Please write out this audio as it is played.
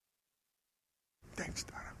Thanks,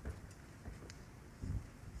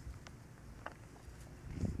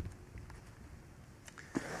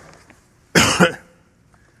 Donna.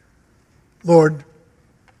 Lord,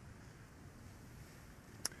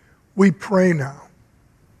 we pray now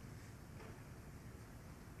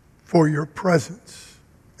for your presence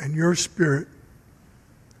and your Spirit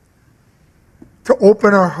to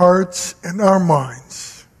open our hearts and our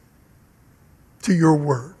minds to your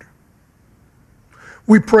word.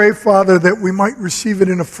 We pray, Father, that we might receive it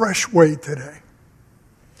in a fresh way today,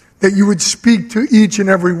 that you would speak to each and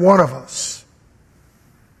every one of us,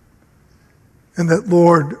 and that,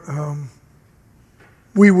 Lord,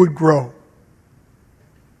 we would grow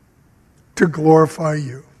to glorify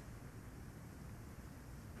you.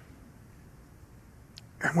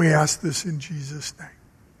 And we ask this in Jesus'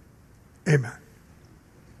 name. Amen.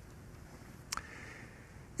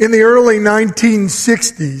 In the early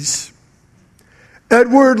 1960s,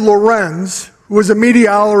 Edward Lorenz, who was a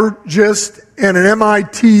meteorologist and an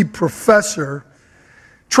MIT professor,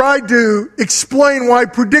 tried to explain why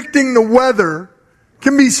predicting the weather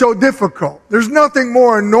can be so difficult. There's nothing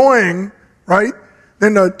more annoying, right,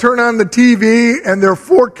 than to turn on the TV and they're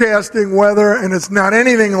forecasting weather and it's not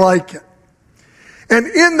anything like it. And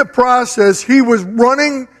in the process, he was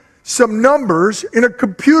running some numbers in a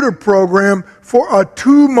computer program for a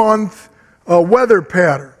 2-month weather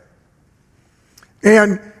pattern.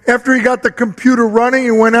 And after he got the computer running,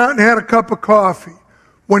 he went out and had a cup of coffee.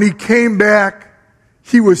 When he came back,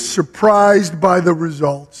 he was surprised by the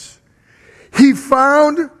results. He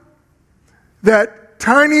found that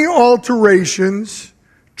tiny alterations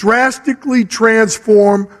drastically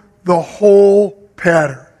transform the whole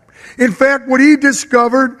pattern. In fact, what he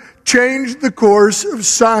discovered changed the course of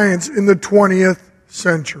science in the 20th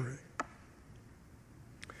century.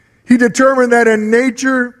 He determined that in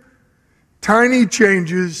nature, tiny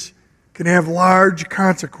changes can have large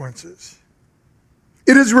consequences.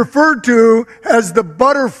 It is referred to as the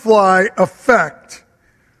butterfly effect,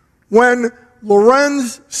 when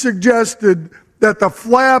Lorenz suggested that the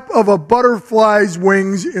flap of a butterfly's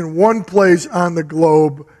wings in one place on the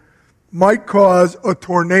globe might cause a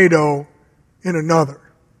tornado in another.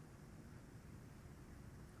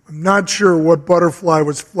 I'm not sure what butterfly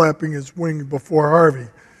was flapping his wings before Harvey,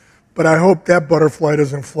 but I hope that butterfly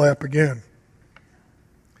doesn't flap again.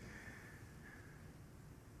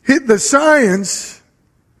 The science,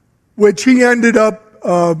 which he ended up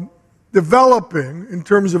developing in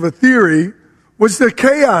terms of a theory, was the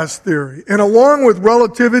chaos theory. And along with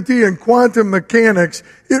relativity and quantum mechanics,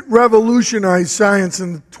 it revolutionized science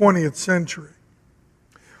in the 20th century.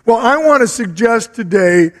 Well, I want to suggest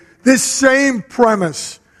today this same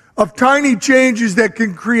premise of tiny changes that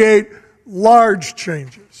can create large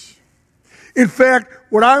changes. In fact,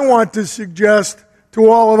 what I want to suggest to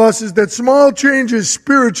all of us is that small changes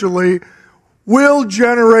spiritually will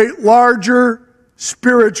generate larger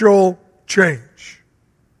spiritual change.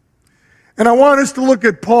 And I want us to look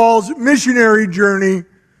at Paul's missionary journey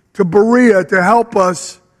to Berea to help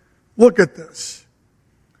us look at this.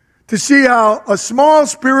 To see how a small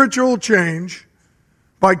spiritual change,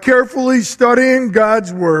 by carefully studying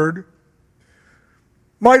God's Word,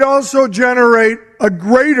 might also generate a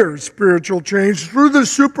greater spiritual change through the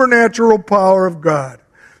supernatural power of God,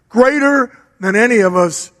 greater than any of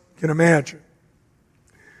us can imagine.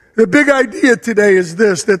 The big idea today is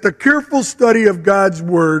this, that the careful study of God's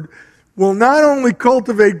Word will not only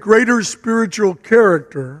cultivate greater spiritual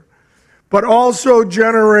character, but also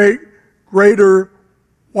generate greater,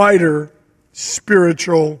 wider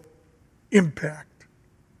spiritual impact.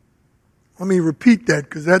 Let me repeat that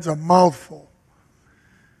because that's a mouthful.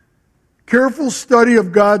 Careful study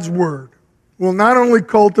of God's Word will not only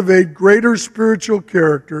cultivate greater spiritual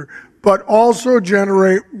character, but also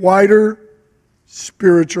generate wider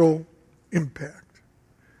spiritual impact.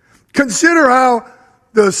 Consider how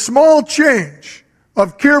the small change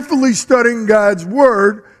of carefully studying God's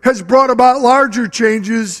Word has brought about larger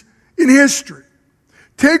changes in history.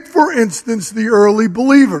 Take, for instance, the early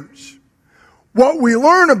believers. What we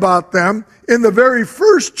learn about them in the very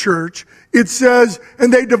first church, it says,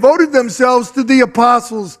 and they devoted themselves to the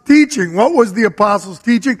apostles' teaching. What was the apostles'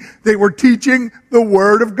 teaching? They were teaching the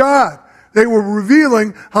Word of God. They were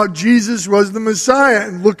revealing how Jesus was the Messiah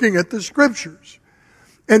and looking at the Scriptures.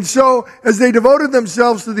 And so, as they devoted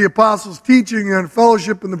themselves to the apostles' teaching and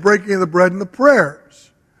fellowship and the breaking of the bread and the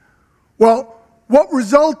prayers, well, what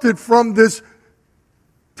resulted from this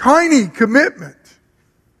tiny commitment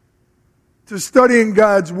to studying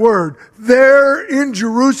God's Word there in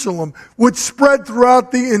Jerusalem would spread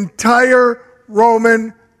throughout the entire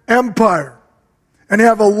Roman Empire and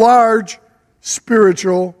have a large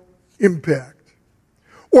spiritual impact.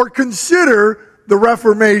 Or consider the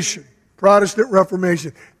Reformation, Protestant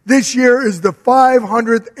Reformation. This year is the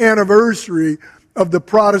 500th anniversary of the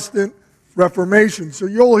Protestant Reformation, so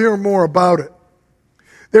you'll hear more about it.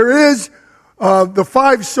 There is the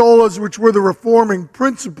five solas, which were the reforming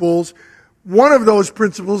principles. One of those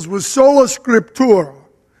principles was sola scriptura,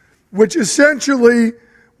 which essentially,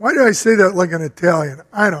 why did I say that like an Italian?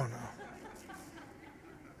 I don't know.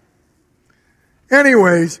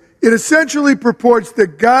 Anyways, it essentially purports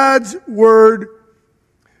that God's Word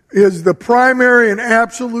is the primary and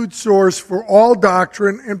absolute source for all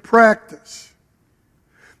doctrine and practice.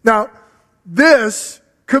 Now, this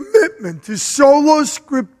commitment to sola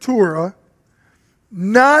scriptura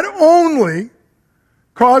not only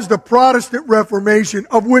caused a Protestant Reformation,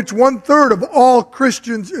 of which 1/3 of all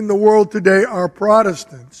Christians in the world today are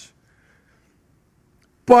Protestants,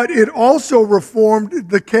 but it also reformed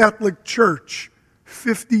the Catholic Church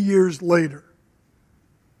 50 years later.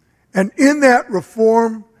 And in that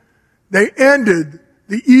reform, they ended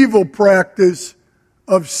the evil practice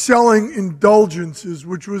of selling indulgences,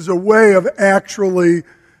 which was a way of actually,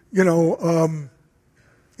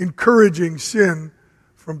 encouraging sin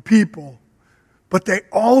from people. But they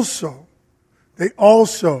also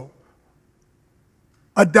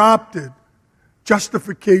adopted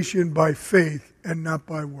justification by faith and not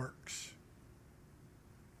by works.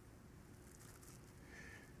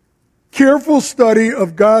 Careful study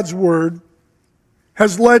of God's Word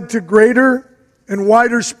has led to greater and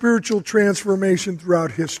wider spiritual transformation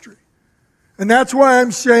throughout history. And that's why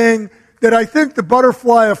I'm saying that I think the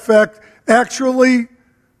butterfly effect actually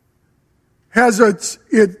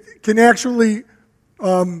it can actually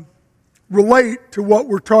relate to what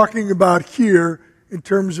we're talking about here in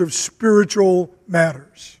terms of spiritual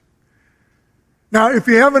matters. Now, if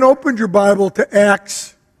you haven't opened your Bible to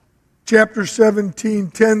Acts chapter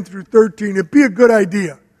 17, 10 through 13, it'd be a good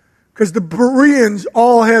idea, because the Bereans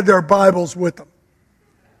all had their Bibles with them.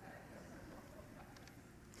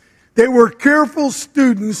 They were careful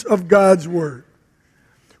students of God's Word.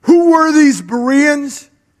 Who were these Bereans,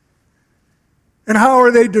 and how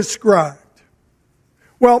are they described?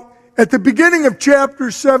 Well, at the beginning of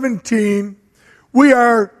chapter 17, we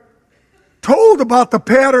are told about the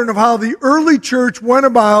pattern of how the early church went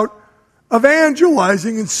about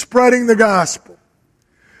evangelizing and spreading the gospel.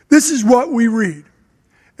 This is what we read.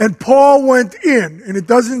 And Paul went in, and it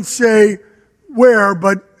doesn't say where,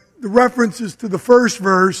 but the reference is to the first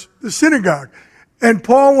verse, the synagogue. And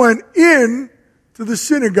Paul went in to the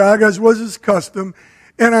synagogue, as was his custom,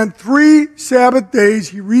 and on 3 Sabbath days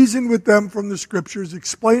he reasoned with them from the Scriptures,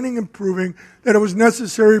 explaining and proving that it was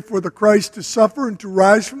necessary for the Christ to suffer and to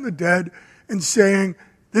rise from the dead, and saying,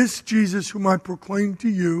 "This Jesus whom I proclaim to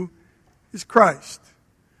you is Christ."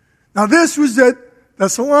 Now this was at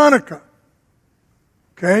Thessalonica.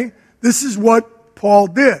 Okay? This is what Paul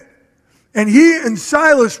did. And he and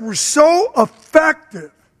Silas were so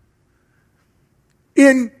effective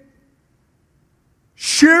in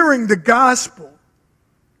sharing the gospel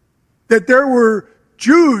that there were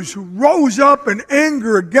Jews who rose up in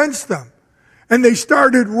anger against them. And they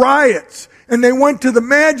started riots. And they went to the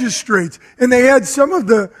magistrates. And they had some of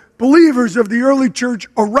the believers of the early church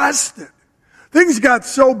arrested. Things got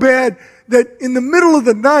so bad that in the middle of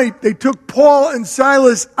the night, they took Paul and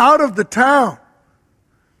Silas out of the town,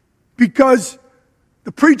 because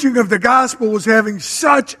the preaching of the gospel was having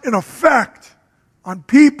such an effect on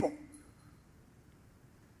people.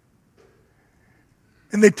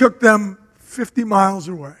 And they took them 50 miles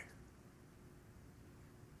away.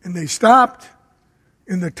 And they stopped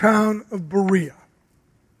in the town of Berea.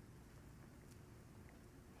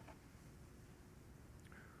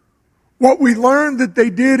 What we learned that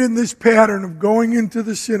they did in this pattern of going into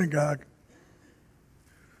the synagogue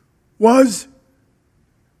was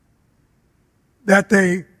that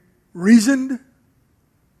they reasoned,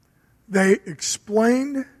 they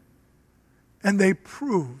explained, and they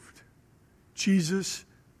proved Jesus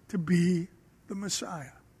to be the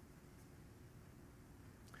Messiah.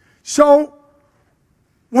 So,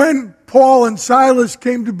 when Paul and Silas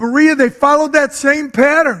came to Berea, they followed that same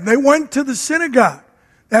pattern. They went to the synagogue.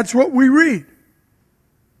 That's what we read.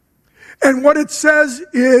 And what it says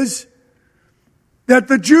is that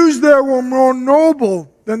the Jews there were more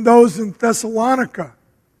noble than those in Thessalonica.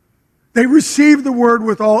 They received the word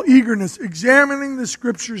with all eagerness, examining the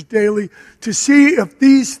Scriptures daily to see if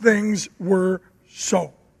these things were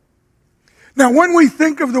so. Now, when we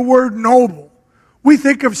think of the word noble, we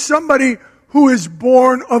think of somebody who is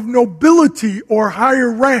born of nobility or higher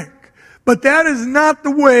rank. But that is not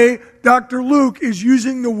the way Dr. Luke is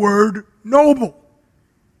using the word noble.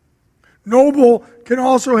 Noble can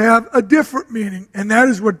also have a different meaning, and that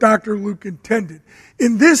is what Dr. Luke intended.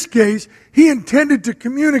 In this case, he intended to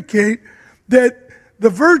communicate that the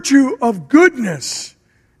virtue of goodness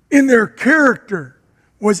in their character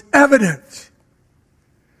was evident.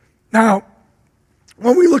 Now,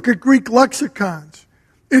 when we look at Greek lexicons,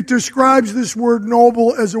 it describes this word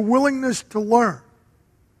noble as a willingness to learn,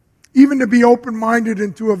 even to be open-minded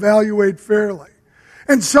and to evaluate fairly.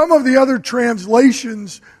 And some of the other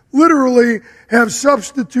translations literally have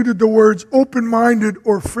substituted the words open-minded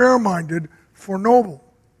or fair-minded for noble.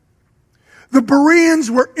 The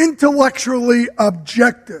Bereans were intellectually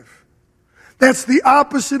objective. That's the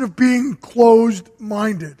opposite of being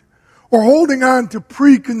closed-minded or holding on to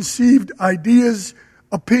preconceived ideas,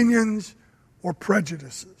 opinions, or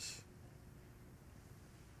prejudices.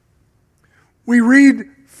 We read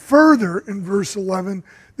further in verse 11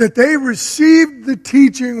 that they received the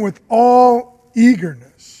teaching with all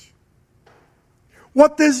eagerness.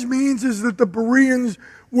 What this means is that the Bereans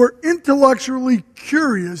were intellectually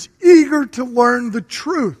curious, eager to learn the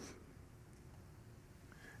truth.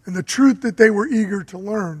 And the truth that they were eager to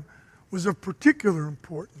learn was of particular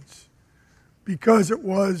importance because it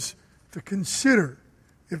was to consider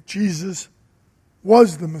if Jesus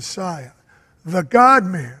was the Messiah, the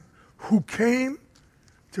God-man who came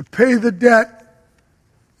to pay the debt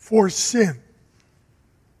for sin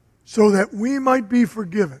so that we might be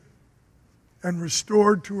forgiven and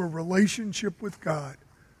restored to a relationship with God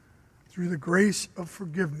through the grace of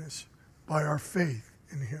forgiveness by our faith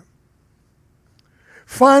in Him.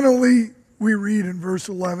 Finally, we read in verse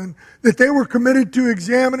 11 that they were committed to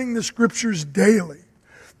examining the Scriptures daily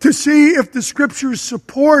to see if the Scriptures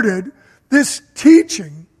supported this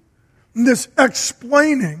teaching, this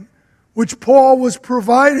explaining, which Paul was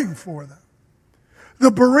providing for them.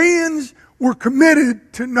 The Bereans were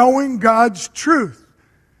committed to knowing God's truth.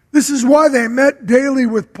 This is why they met daily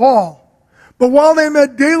with Paul. But while they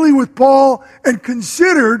met daily with Paul and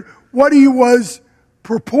considered what he was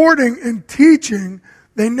purporting and teaching,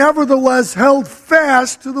 they nevertheless held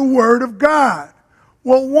fast to the Word of God.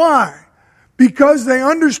 Well, why? Because they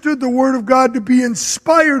understood the Word of God to be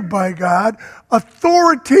inspired by God,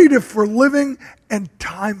 authoritative for living, and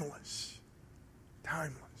timeless.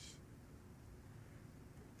 Timeless.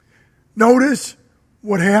 Notice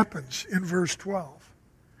what happens in verse 12.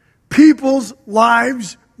 People's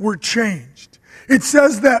lives were changed. It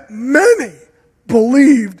says that many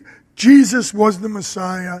believed Jesus was the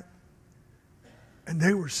Messiah, and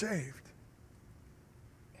they were saved.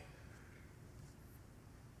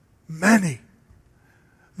 Many.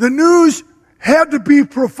 The news had to be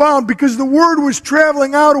profound because the word was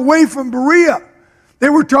traveling out away from Berea. They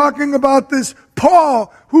were talking about this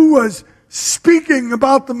Paul who was speaking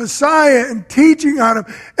about the Messiah and teaching on him,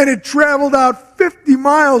 and it traveled out 50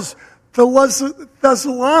 miles to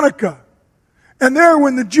Thessalonica. And there,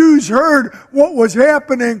 when the Jews heard what was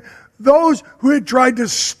happening, those who had tried to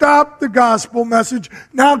stop the gospel message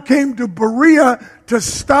now came to Berea to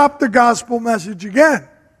stop the gospel message again.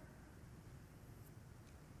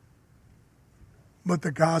 But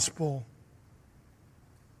the gospel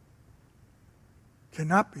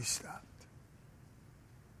cannot be stopped.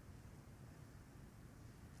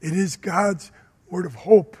 It is God's word of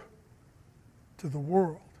hope to the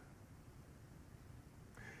world.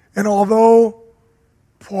 And although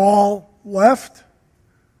Paul left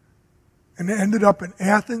and ended up in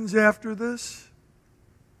Athens after this,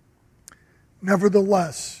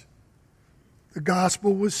 nevertheless, the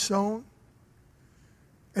gospel was sown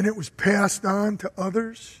and it was passed on to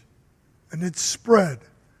others, and it spread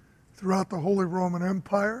throughout the Holy Roman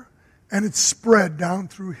Empire, and it spread down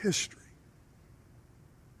through history.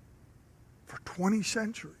 For 20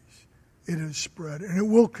 centuries it has spread, and it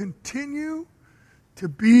will continue to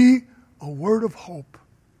be a word of hope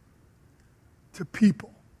to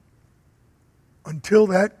people until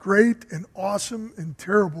that great and awesome and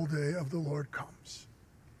terrible day of the Lord comes.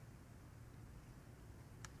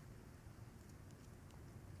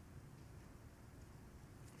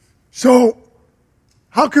 So,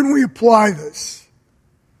 how can we apply this?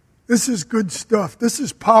 This is good stuff. This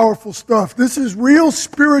is powerful stuff. This is real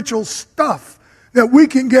spiritual stuff that we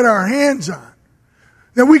can get our hands on,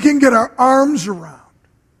 that we can get our arms around,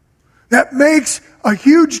 that makes a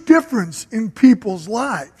huge difference in people's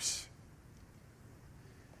lives.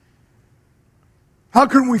 How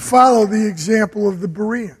can we follow the example of the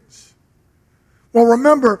Bereans? Well,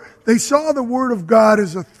 remember, they saw the Word of God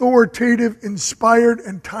as authoritative, inspired,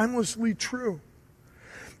 and timelessly true.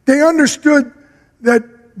 They understood that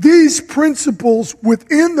these principles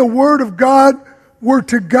within the Word of God were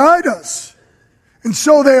to guide us And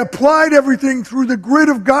so they applied everything through the grid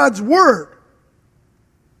of God's Word.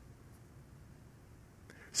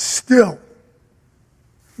 Still,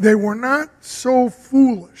 they were not so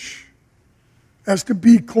foolish as to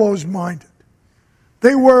be closed-minded.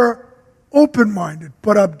 They were open-minded,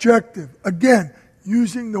 but objective. Again,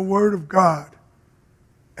 using the Word of God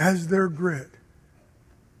as their grid.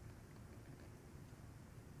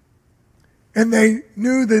 And they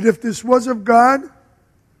knew that if this was of God,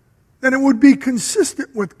 then it would be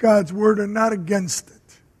consistent with God's Word and not against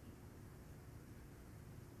it.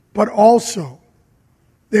 But also,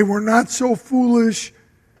 they were not so foolish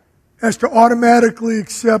as to automatically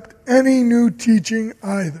accept any new teaching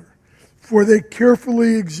either, for they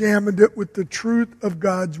carefully examined it with the truth of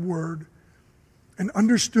God's Word and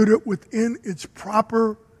understood it within its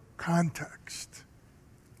proper context.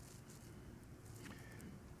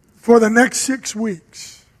 For the next 6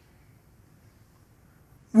 weeks,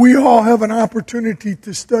 we all have an opportunity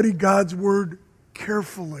to study God's Word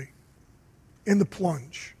carefully in the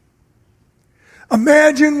plunge.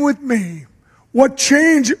 Imagine with me what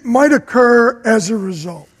change might occur as a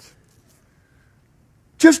result.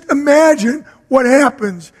 Just imagine what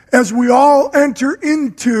happens as we all enter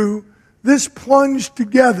into this plunge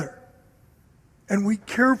together and we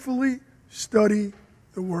carefully study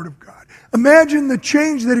the Word of God. Imagine the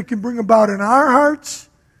change that it can bring about in our hearts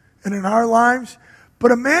and in our lives,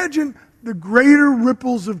 but imagine the greater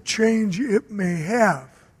ripples of change it may have,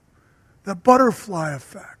 the butterfly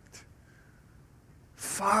effect,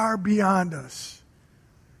 far beyond us.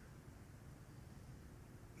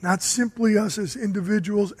 Not simply us as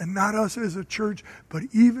individuals and not us as a church, but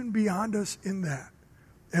even beyond us in that,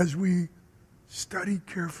 as we study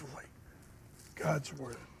carefully God's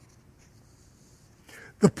Word.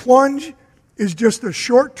 The plunge is just a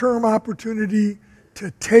short-term opportunity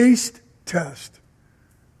to test,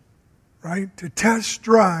 right? To test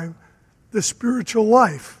drive the spiritual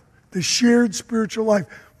life, the shared spiritual life.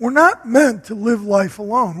 We're not meant to live life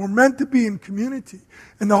alone. We're meant to be in community.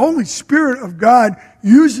 And the Holy Spirit of God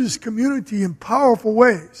uses community in powerful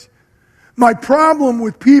ways. My problem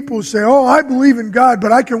with people who say, oh, I believe in God,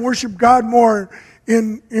 but I can worship God more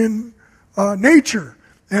in nature.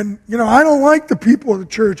 And, I don't like the people of the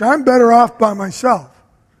church. I'm better off by myself.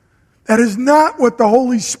 That is not what the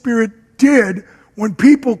Holy Spirit did when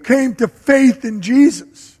people came to faith in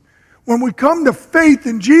Jesus. When we come to faith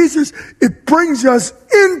in Jesus, it brings us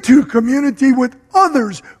into community with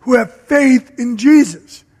others who have faith in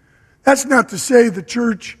Jesus. That's not to say the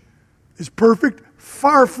church is perfect.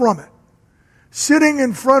 Far from it. Sitting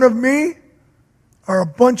in front of me are a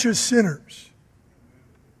bunch of sinners.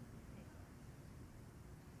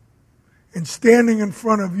 And standing in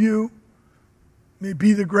front of you may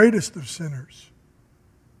be the greatest of sinners.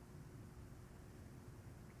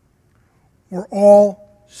 We're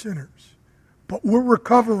all sinners. But we're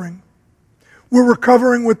recovering. We're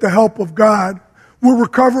recovering with the help of God. We're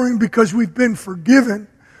recovering because we've been forgiven.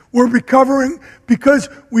 We're recovering because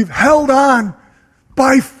we've held on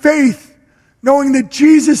by faith, knowing that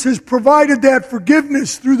Jesus has provided that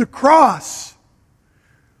forgiveness through the cross.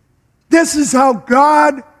 This is how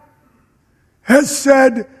God has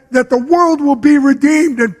said that the world will be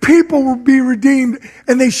redeemed and people will be redeemed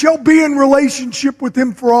and they shall be in relationship with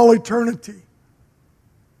Him for all eternity.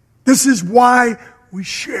 This is why we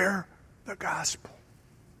share the gospel.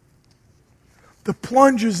 The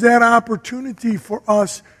plunge is that opportunity for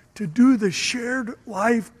us to do the shared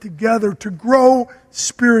life together, to grow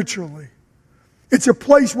spiritually. It's a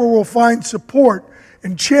place where we'll find support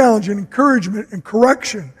and challenge and encouragement and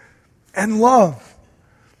correction and love.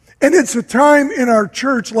 And it's a time in our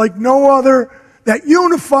church like no other that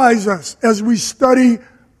unifies us as we study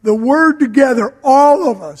the Word together, all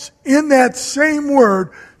of us, in that same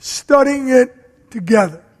Word, studying it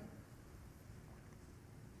together.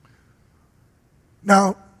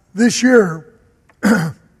 Now, this year,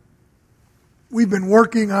 we've been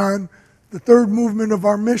working on the third movement of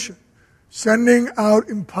our mission, sending out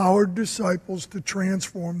empowered disciples to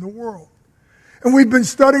transform the world. And we've been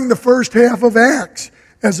studying the first half of Acts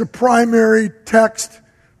as a primary text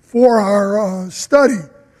for our study.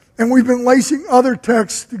 And we've been lacing other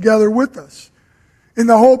texts together with us in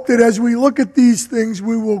the hope that as we look at these things,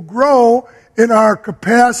 we will grow in our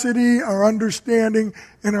capacity, our understanding,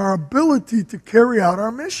 and our ability to carry out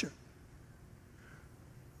our mission.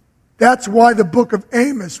 That's why the book of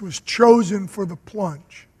Amos was chosen for the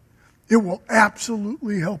plunge. It will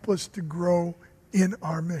absolutely help us to grow in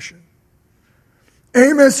our mission.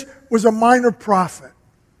 Amos was a minor prophet.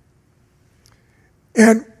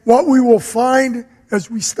 And what we will find as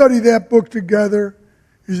we study that book together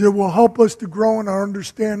is it will help us to grow in our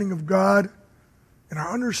understanding of God, in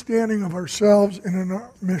our understanding of ourselves and in our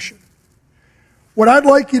mission. What I'd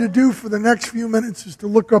like you to do for the next few minutes is to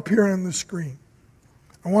look up here on the screen.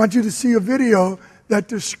 I want you to see a video that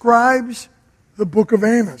describes the book of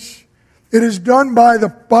Amos. It is done by the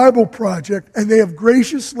Bible Project, and they have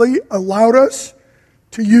graciously allowed us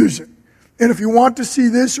to use it. And if you want to see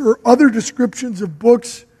this or other descriptions of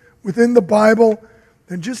books within the Bible,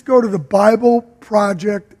 then just go to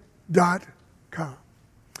thebibleproject.com.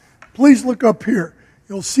 Please look up here.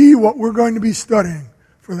 You'll see what we're going to be studying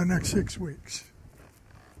for the next 6 weeks.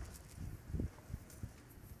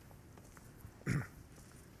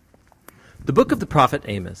 The book of the prophet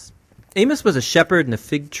Amos. Amos was a shepherd and a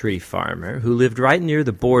fig tree farmer who lived right near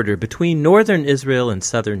the border between northern Israel and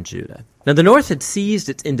southern Judah. Now, the north had seized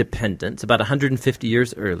its independence about 150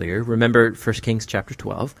 years earlier, remember 1 Kings chapter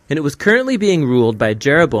 12, and it was currently being ruled by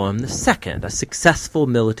Jeroboam II, a successful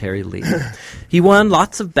military leader. He won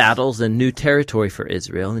lots of battles and new territory for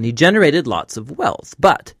Israel, and he generated lots of wealth.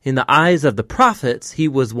 But, in the eyes of the prophets, he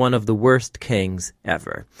was one of the worst kings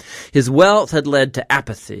ever. His wealth had led to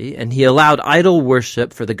apathy, and he allowed idol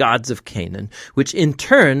worship for the gods of Canaan, which in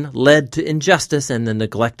turn led to injustice and the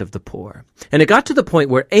neglect of the poor. And it got to the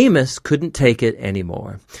point where Amos couldn't take it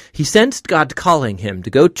anymore. He sensed God calling him to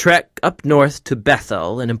go trek up north to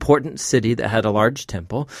Bethel, an important city that had a large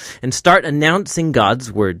temple, and start announcing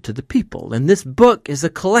God's word to the people. And this book is a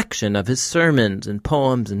collection of his sermons and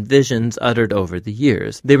poems and visions uttered over the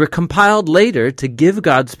years. They were compiled later to give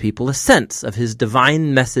God's people a sense of his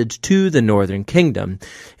divine message to the northern kingdom,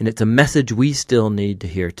 and it's a message we still need to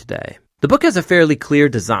hear today. The book has a fairly clear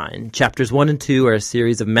design. Chapters 1 and 2 are a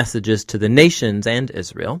series of messages to the nations and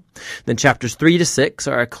Israel. Then chapters 3 to 6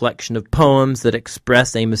 are a collection of poems that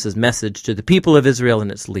express Amos's message to the people of Israel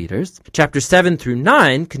and its leaders. Chapters 7 through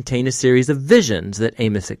 9 contain a series of visions that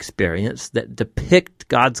Amos experienced that depict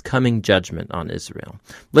God's coming judgment on Israel.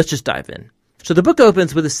 Let's just dive in. So the book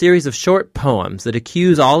opens with a series of short poems that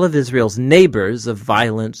accuse all of Israel's neighbors of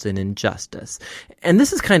violence and injustice. And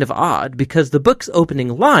this is kind of odd because the book's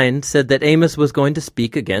opening line said that Amos was going to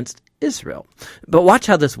speak against Israel. But watch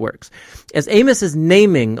how this works. As Amos is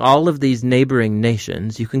naming all of these neighboring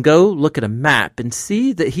nations, you can go look at a map and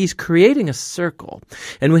see that he's creating a circle.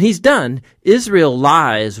 And when he's done, Israel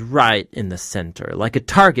lies right in the center, like a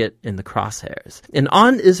target in the crosshairs. And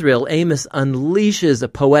on Israel, Amos unleashes a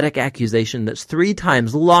poetic accusation that's 3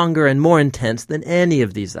 times longer and more intense than any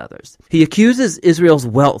of these others. He accuses Israel's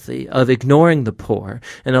wealthy of ignoring the poor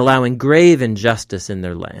and allowing grave injustice in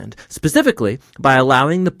their land, specifically by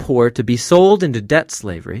allowing the poor to be sold into debt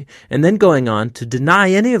slavery and then going on to deny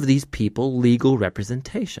any of these people legal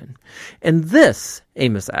representation. And this,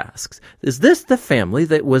 Amos asks, is this the family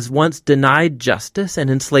that was once denied justice and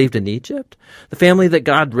enslaved in Egypt? The family that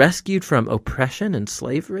God rescued from oppression and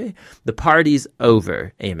slavery? The party's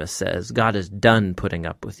over, Amos says. God is done putting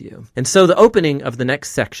up with you. And so the opening of the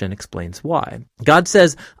next section explains why. God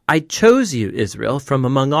says, I chose you, Israel, from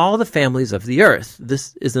among all the families of the earth.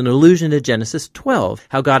 This is an allusion to Genesis 12,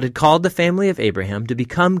 how God had called the family of Abraham to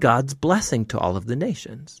become God's blessing to all of the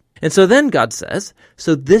nations. And so then God says,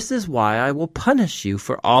 so this is why I will punish you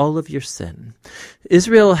for all of your sin.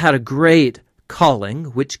 Israel had a great calling,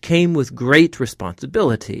 which came with great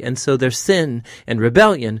responsibility, and so their sin and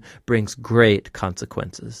rebellion brings great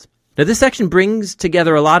consequences. Now, this section brings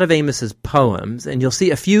together a lot of Amos's poems, and you'll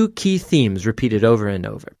see a few key themes repeated over and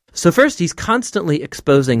over. So first, he's constantly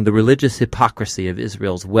exposing the religious hypocrisy of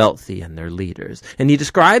Israel's wealthy and their leaders. And he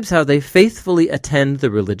describes how they faithfully attend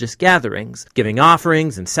the religious gatherings, giving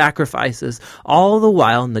offerings and sacrifices, all the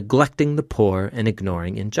while neglecting the poor and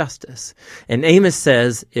ignoring injustice. And Amos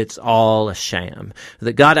says it's all a sham,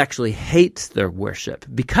 that God actually hates their worship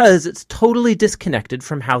because it's totally disconnected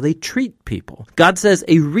from how they treat people. God says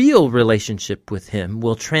a real relationship with him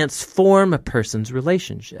will transform a person's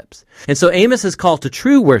relationships. And so Amos's call to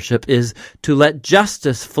true worship is to let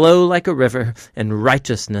justice flow like a river and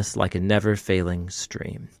righteousness like a never-failing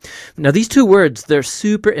stream. Now, these two words, they're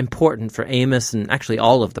super important for Amos and actually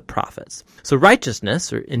all of the prophets. So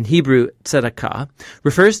righteousness, or in Hebrew, tzedakah,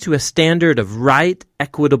 refers to a standard of right,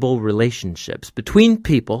 equitable relationships between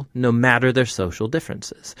people, no matter their social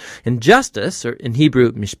differences. And justice, or in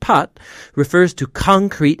Hebrew, mishpat, refers to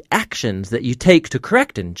concrete actions that you take to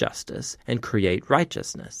correct injustice and create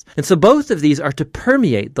righteousness. And so both of these are to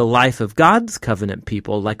permeate the life of God's covenant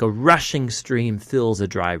people like a rushing stream fills a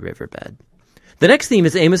dry riverbed. The next theme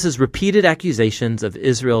is Amos's repeated accusations of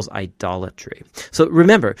Israel's idolatry. So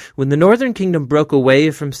remember, when the northern kingdom broke away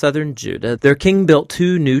from southern Judah, their king built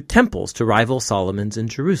 2 new temples to rival Solomon's in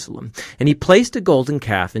Jerusalem, and he placed a golden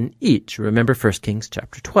calf in each. Remember 1 Kings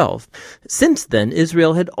chapter 12. Since then,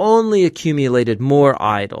 Israel had only accumulated more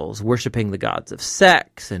idols, worshiping the gods of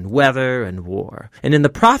sex and weather and war. And in the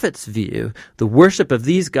prophet's view, the worship of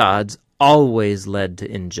these gods always led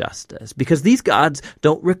to injustice, because these gods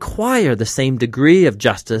don't require the same degree of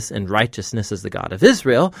justice and righteousness as the God of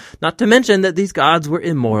Israel, not to mention that these gods were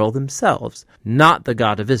immoral themselves. Not the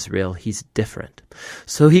God of Israel, he's different.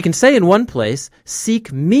 So he can say in one place,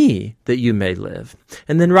 "Seek me that you may live,"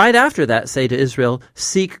 and then right after that say to Israel,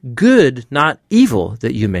 "Seek good, not evil,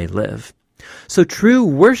 that you may live." So true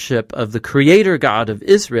worship of the Creator God of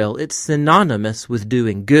Israel, it's synonymous with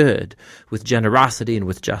doing good, with generosity, and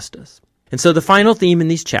with justice. And so the final theme in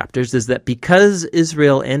these chapters is that because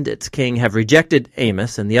Israel and its king have rejected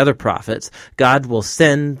Amos and the other prophets, God will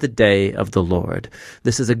send the day of the Lord.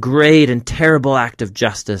 This is a great and terrible act of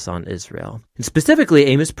justice on Israel. And specifically,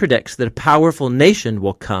 Amos predicts that a powerful nation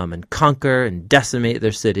will come and conquer and decimate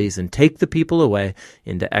their cities and take the people away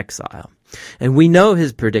into exile. And we know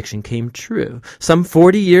his prediction came true. Some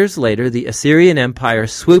 40 years later, the Assyrian Empire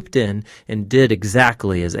swooped in and did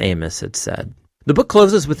exactly as Amos had said. The book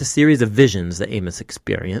closes with a series of visions that Amos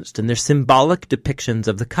experienced, and they're symbolic depictions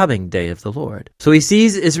of the coming day of the Lord. So he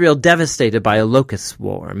sees Israel devastated by a locust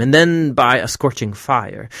swarm, and then by a scorching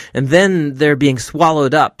fire, and then they're being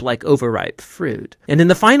swallowed up like overripe fruit. And in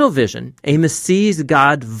the final vision, Amos sees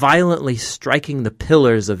God violently striking the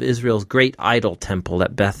pillars of Israel's great idol temple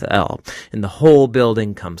at Bethel, and the whole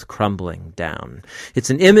building comes crumbling down. It's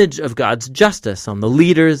an image of God's justice on the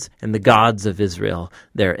leaders and the gods of Israel.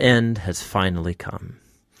 Their end has finally come.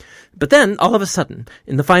 But then, all of a sudden,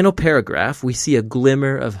 in the final paragraph, we see a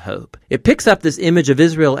glimmer of hope. It picks up this image of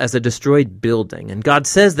Israel as a destroyed building, and God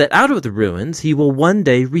says that out of the ruins, he will one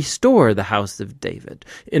day restore the house of David.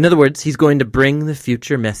 In other words, he's going to bring the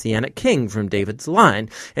future Messianic king from David's line,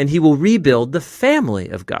 and he will rebuild the family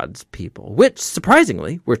of God's people, which,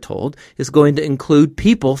 surprisingly, we're told, is going to include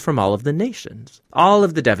people from all of the nations. All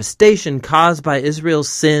of the devastation caused by Israel's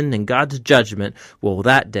sin and God's judgment will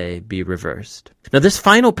that day be reversed. Now, this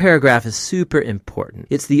final paragraph is super important.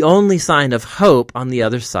 It's the only sign of hope on the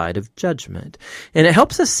other side of judgment. And it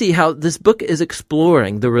helps us see how this book is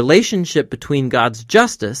exploring the relationship between God's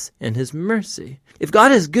justice and his mercy. If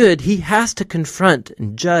God is good, he has to confront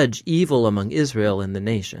and judge evil among Israel and the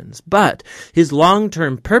nations. But his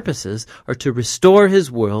long-term purposes are to restore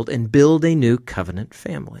his world and build a new covenant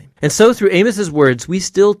family. And so through Amos's words, we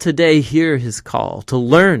still today hear his call to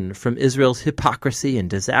learn from Israel's hypocrisy and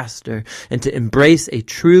disaster and to embrace a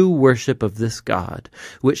true worship of this God,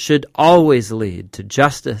 which should always lead to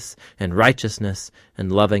justice and righteousness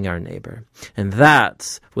and loving our neighbor. And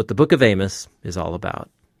that's what the book of Amos is all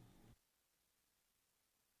about.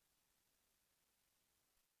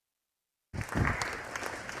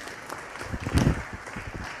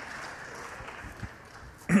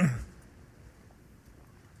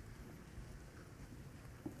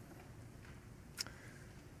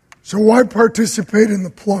 So why participate in the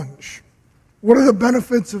plunge? What are the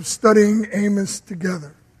benefits of studying Amos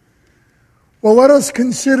together? Well, let us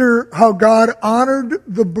consider how God honored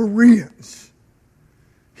the Bereans.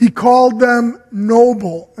 He called them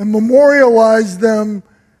noble and memorialized them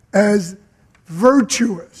as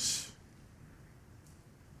virtuous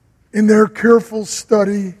in their careful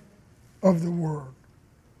study of the Word.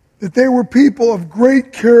 That they were people of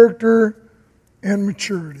great character and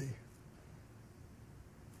maturity.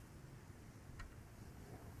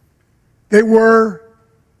 They were,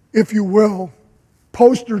 if you will,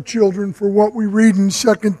 poster children for what we read in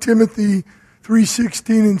 2 Timothy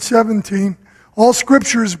 3:16 and 17. All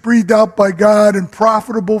Scripture is breathed out by God and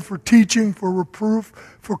profitable for teaching, for reproof,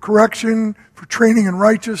 for correction, for training in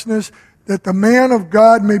righteousness, that the man of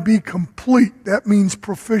God may be complete. That means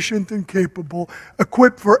proficient and capable,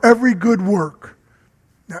 equipped for every good work.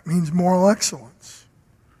 That means moral excellence.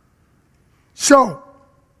 So,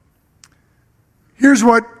 here's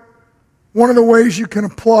one of the ways you can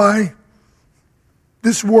apply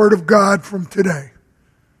this Word of God from today.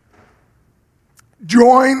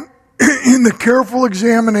 Join in the careful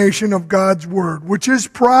examination of God's Word, which is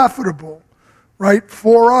profitable, right,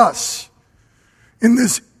 for us, in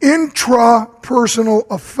this intrapersonal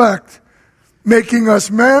effect, making us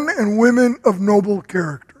men and women of noble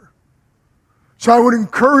character. So I would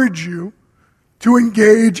encourage you to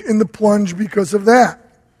engage in the plunge because of that.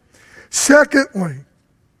 Secondly,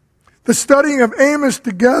 the studying of Amos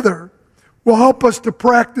together will help us to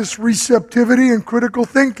practice receptivity and critical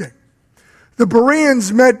thinking. The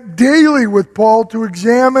Bereans met daily with Paul to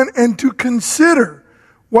examine and to consider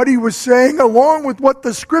what he was saying along with what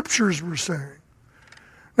the Scriptures were saying.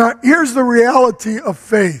 Now, here's the reality of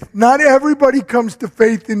faith. Not everybody comes to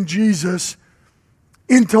faith in Jesus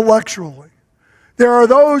intellectually. There are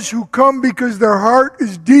those who come because their heart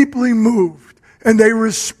is deeply moved and they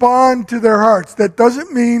respond to their hearts. That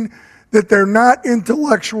doesn't mean that they're not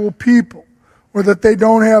intellectual people or that they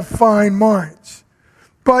don't have fine minds.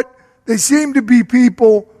 But they seem to be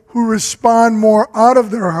people who respond more out of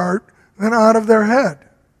their heart than out of their head.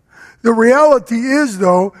 The reality is,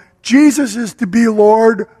 though, Jesus is to be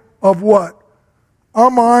Lord of what? Our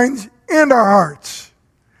minds and our hearts.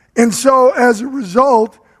 And so, as a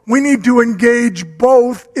result, we need to engage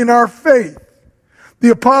both in our faith. The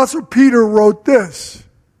Apostle Peter wrote this: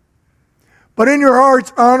 "But in your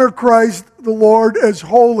hearts honor Christ the Lord as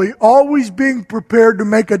holy, always being prepared to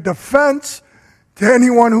make a defense to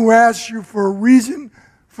anyone who asks you for a reason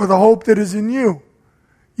for the hope that is in you.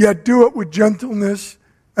 Yet do it with gentleness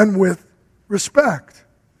and with respect."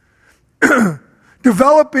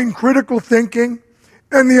 Developing critical thinking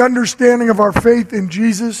and the understanding of our faith in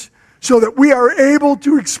Jesus so that we are able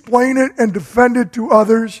to explain it and defend it to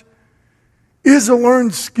others is a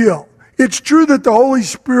learned skill. It's true that the Holy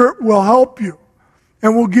Spirit will help you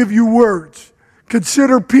and will give you words.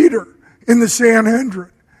 Consider Peter in the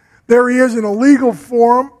Sanhedrin. There he is in a legal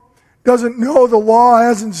forum, doesn't know the law,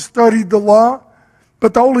 hasn't studied the law,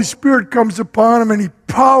 but the Holy Spirit comes upon him and he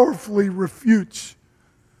powerfully refutes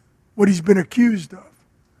what he's been accused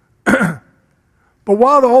of. But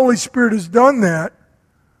while the Holy Spirit has done that,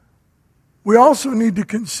 we also need to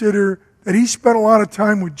consider that he spent a lot of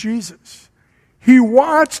time with Jesus. He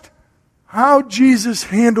watched how Jesus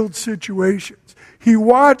handled situations. He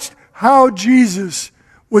watched how Jesus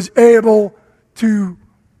was able to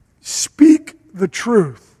speak the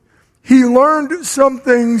truth. He learned some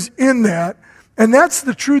things in that, and that's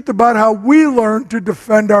the truth about how we learn to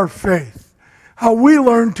defend our faith, how we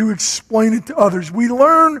learn to explain it to others. We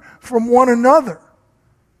learn from one another,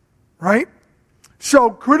 right?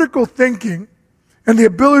 So critical thinking and the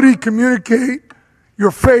ability to communicate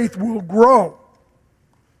your faith will grow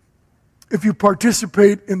if you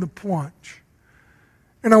participate in the plunge.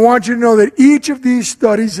 And I want you to know that each of these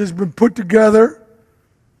studies has been put together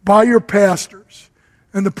by your pastors.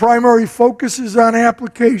 And the primary focus is on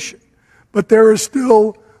application. But there is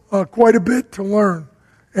still quite a bit to learn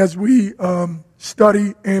as we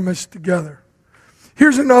study Amos together.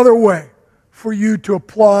 Here's another way for you to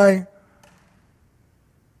apply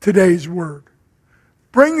today's word.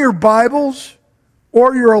 Bring your Bibles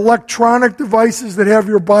or your electronic devices that have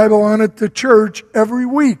your Bible on it to church every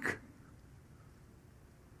week.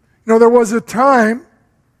 You know, there was a time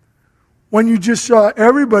when you just saw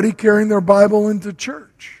everybody carrying their Bible into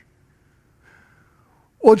church.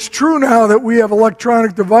 Well, it's true now that we have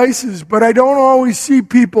electronic devices, but I don't always see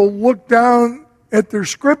people look down at their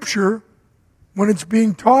scripture when it's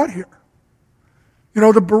being taught here. You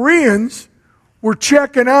know, the Bereans were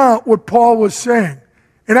checking out what Paul was saying.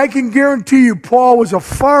 And I can guarantee you Paul was a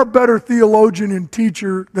far better theologian and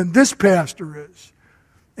teacher than this pastor is.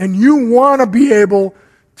 And you want to be able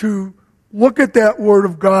to look at that Word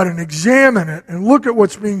of God and examine it and look at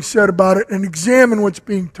what's being said about it and examine what's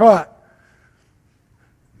being taught.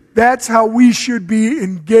 That's how we should be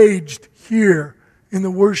engaged here in the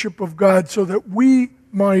worship of God so that we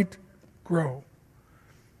might grow.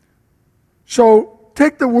 So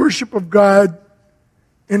take the worship of God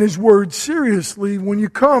and His Word seriously. When you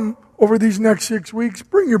come over these next 6 weeks,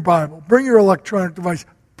 bring your Bible, bring your electronic device,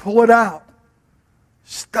 pull it out,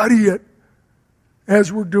 study it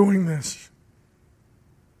as we're doing this,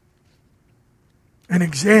 and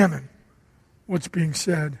examine what's being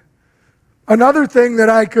said. Another thing that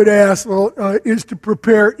I could ask is to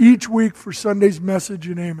prepare each week for Sunday's message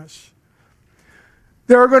in Amos.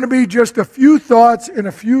 There are going to be just a few thoughts and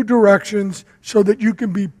a few directions so that you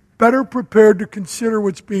can be better prepared to consider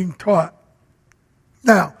what's being taught.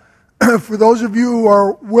 Now, for those of you who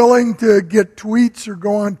are willing to get tweets or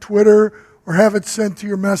go on Twitter or have it sent to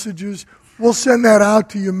your messages, we'll send that out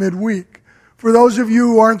to you midweek. For those of you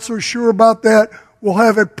who aren't so sure about that, we'll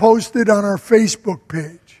have it posted on our Facebook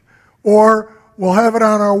page, or we'll have it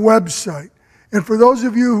on our website. And for those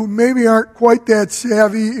of you who maybe aren't quite that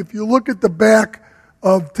savvy, if you look at the back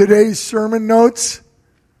of today's sermon notes,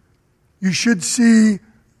 you should see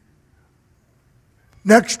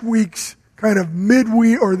next week's kind of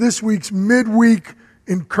midweek, or this week's midweek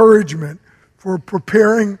encouragement for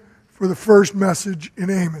preparing for the first message in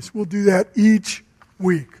Amos. We'll do that each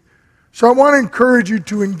week. So I want to encourage you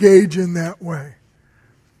to engage in that way.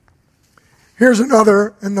 Here's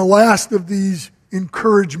another and the last of these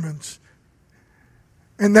encouragements.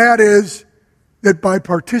 And that is that by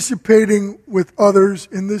participating with others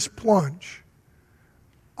in this plunge,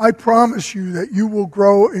 I promise you that you will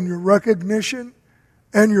grow in your recognition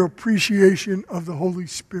and your appreciation of the Holy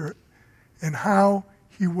Spirit and how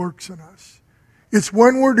He works in us. It's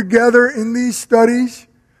when we're together in these studies,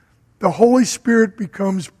 the Holy Spirit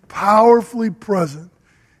becomes powerfully present,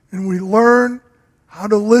 and we learn how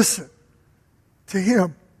to listen to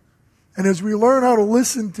Him. And as we learn how to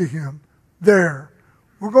listen to Him there,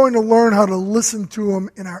 we're going to learn how to listen to Him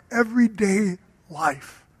in our everyday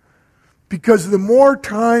life. Because the more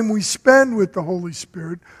time we spend with the Holy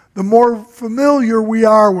Spirit, the more familiar we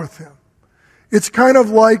are with Him. It's kind of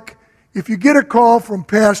like if you get a call from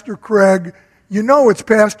Pastor Craig, you know it's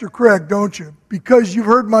Pastor Craig, don't you? Because you've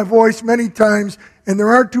heard my voice many times, and there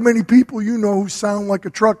aren't too many people you know who sound like a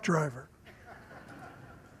truck driver.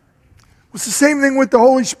 It's the same thing with the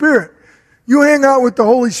Holy Spirit. You hang out with the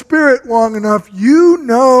Holy Spirit long enough, you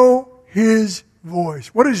know His voice.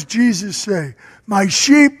 What does Jesus say? My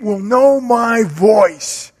sheep will know my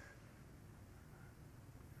voice.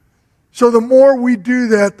 So the more we do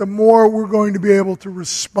that, the more we're going to be able to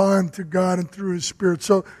respond to God and through His Spirit.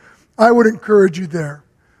 So I would encourage you there.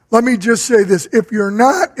 Let me just say this. If you're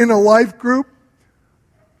not in a life group,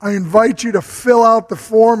 I invite you to fill out the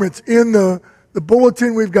form. It's in the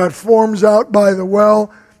bulletin. We've got forms out by the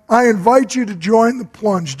well. I invite you to join the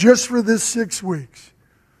plunge just for this 6 weeks.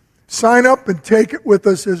 Sign up and take it with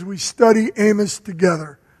us as we study Amos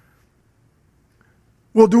together.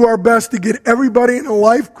 We'll do our best to get everybody in a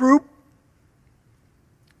life group.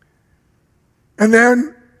 And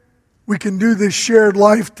then we can do this shared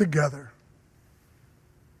life together.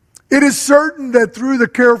 It is certain that through the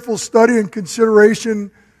careful study and consideration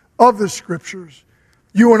of the Scriptures,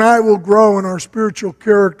 you and I will grow in our spiritual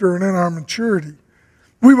character and in our maturity.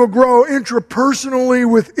 We will grow intrapersonally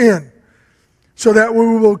within, so that we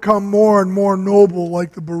will become more and more noble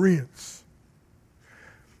like the Bereans.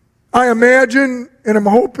 I imagine, and I'm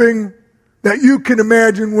hoping that you can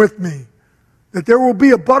imagine with me, that there will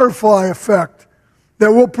be a butterfly effect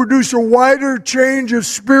that will produce a wider change of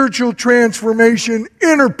spiritual transformation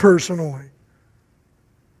interpersonally.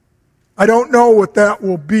 I don't know what that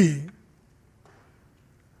will be,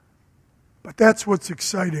 but that's what's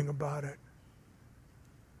exciting about it.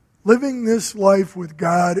 Living this life with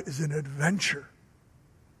God is an adventure.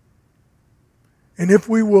 And if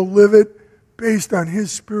we will live it based on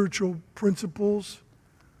His spiritual principles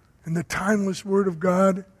and the timeless Word of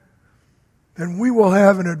God, then we will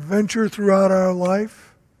have an adventure throughout our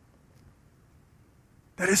life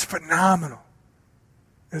that is phenomenal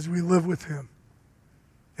as we live with Him.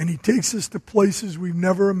 And He takes us to places we've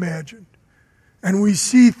never imagined. And we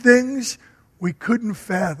see things we couldn't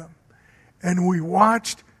fathom. And we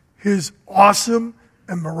watched His awesome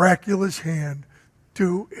and miraculous hand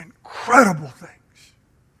do incredible things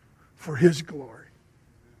for His glory.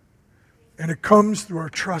 And it comes through our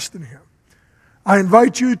trust in Him. I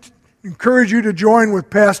encourage you to join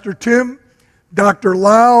with Pastor Tim, Dr.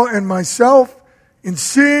 Lau, and myself in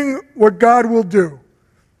seeing what God will do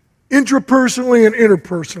intrapersonally and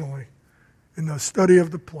interpersonally in the study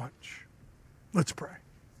of the plunge. Let's pray.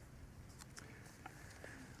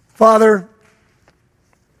 Father,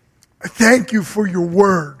 I thank You for Your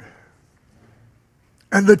Word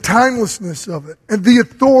and the timelessness of it and the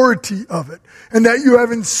authority of it, and that You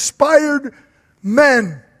have inspired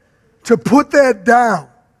men to put that down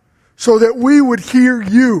so that we would hear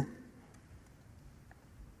You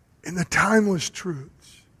in the timeless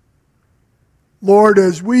truths. Lord,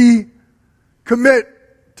 as we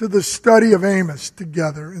commit to the study of Amos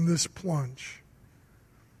together in this plunge,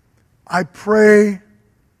 I pray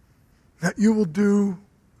that You will do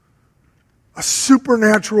a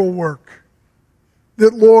supernatural work.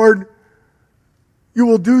 That, Lord, You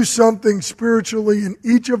will do something spiritually in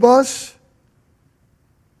each of us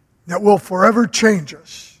that will forever change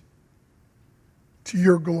us to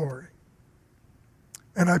Your glory.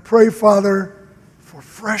 And I pray, Father, for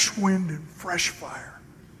fresh wind and fresh fire,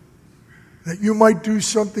 that You might do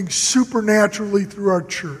something supernaturally through our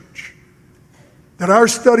church, that our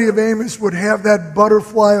study of Amos would have that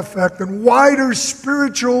butterfly effect and wider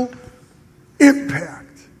spiritual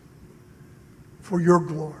impact for Your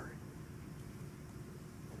glory.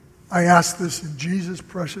 I ask this in Jesus'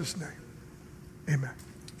 precious name. Amen.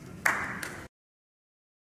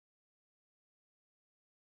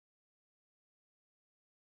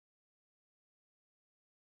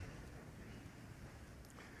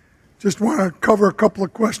 Just want to cover a couple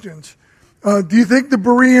of questions. Do you think the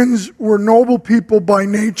Bereans were noble people by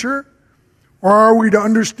nature, Or are we to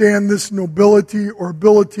understand this nobility or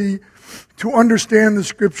ability to understand the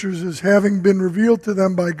Scriptures as having been revealed to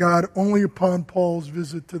them by God only upon Paul's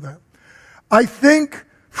visit to them? I think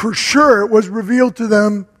for sure it was revealed to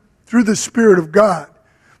them through the Spirit of God.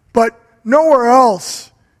 But nowhere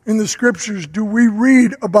else in the Scriptures do we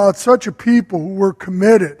read about such a people who were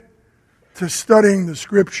committed to studying the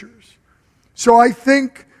Scriptures. So I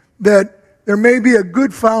think that there may be a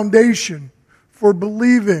good foundation for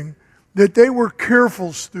believing that they were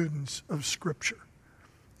careful students of Scripture.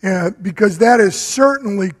 Because that is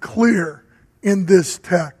certainly clear in this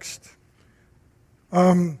text.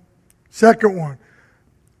 Second one.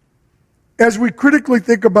 As we critically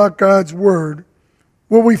think about God's Word,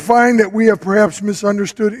 will we find that we have perhaps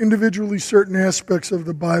misunderstood individually certain aspects of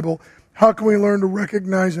the Bible? How can we learn to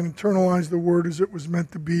recognize and internalize the Word as it was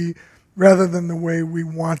meant to be rather than the way we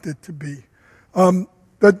want it to be?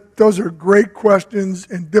 Those are great questions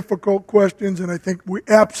and difficult questions, and I think we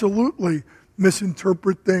absolutely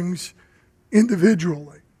misinterpret things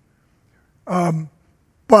individually.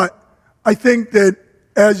 But I think that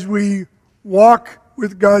as we walk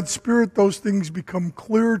with God's Spirit, those things become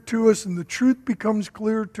clearer to us, and the truth becomes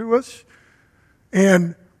clear to us,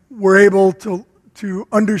 and we're able to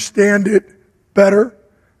understand it better,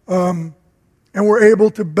 and we're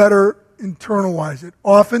able to better internalize it.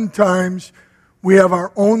 Oftentimes, we have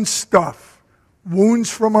our own stuff, wounds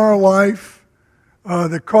from our life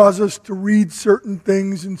that cause us to read certain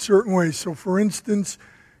things in certain ways. So, for instance,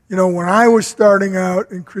 when I was starting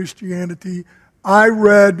out in Christianity, I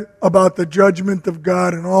read about the judgment of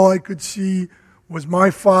God, and all I could see was my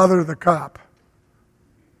father, the cop.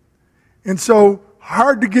 And so,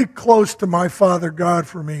 hard to get close to my Father God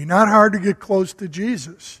for me. Not hard to get close to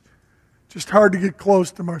Jesus. Just hard to get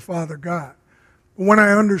close to my Father God. But when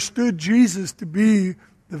I understood Jesus to be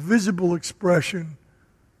the visible expression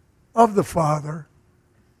of the Father,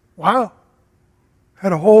 wow,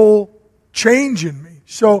 had a whole change in me.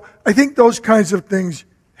 So I think those kinds of things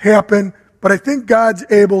happen, but I think God's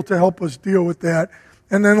able to help us deal with that.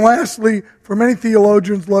 And then lastly, for many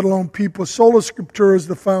theologians, let alone people, sola scriptura is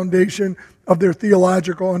the foundation of their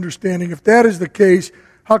theological understanding. If that is the case,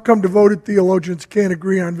 how come devoted theologians can't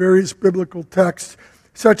agree on various biblical texts,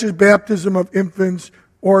 such as baptism of infants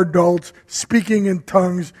or adults, speaking in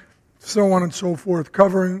tongues, so on and so forth,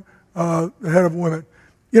 covering the head of women?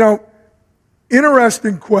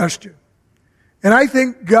 Interesting question. And I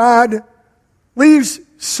think God leaves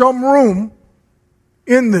some room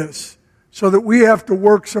in this so that we have to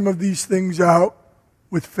work some of these things out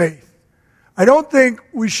with faith. I don't think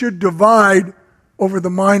we should divide over the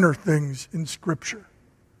minor things in Scripture,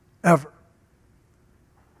 ever.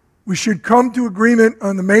 We should come to agreement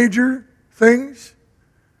on the major things,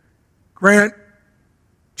 grant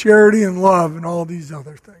charity and love and all these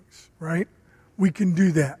other things, right? We can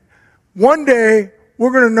do that. One day,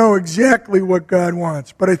 we're going to know exactly what God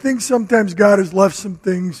wants. But I think sometimes God has left some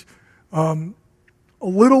things a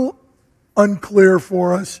little unclear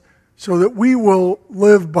for us so that we will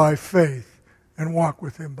live by faith and walk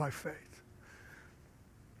with Him by faith.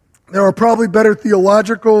 There are probably better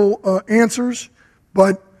theological answers,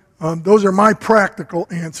 but those are my practical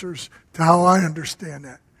answers to how I understand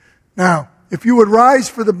that. Now, if you would rise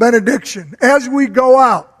for the benediction as we go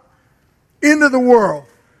out into the world,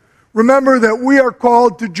 remember that we are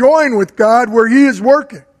called to join with God where He is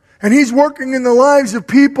working. And He's working in the lives of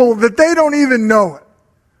people that they don't even know it.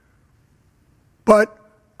 But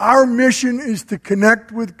our mission is to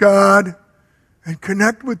connect with God and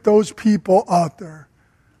connect with those people out there.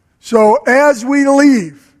 So as we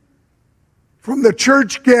leave from the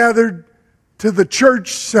church gathered to the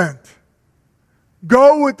church sent,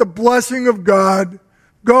 go with the blessing of God.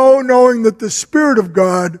 Go knowing that the Spirit of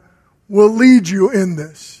God will lead you in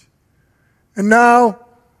this. And now,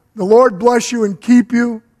 the Lord bless you and keep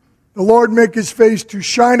you. The Lord make His face to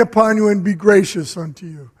shine upon you and be gracious unto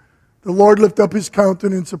you. The Lord lift up His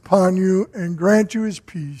countenance upon you and grant you His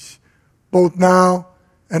peace, both now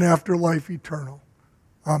and after life eternal.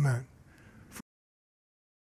 Amen.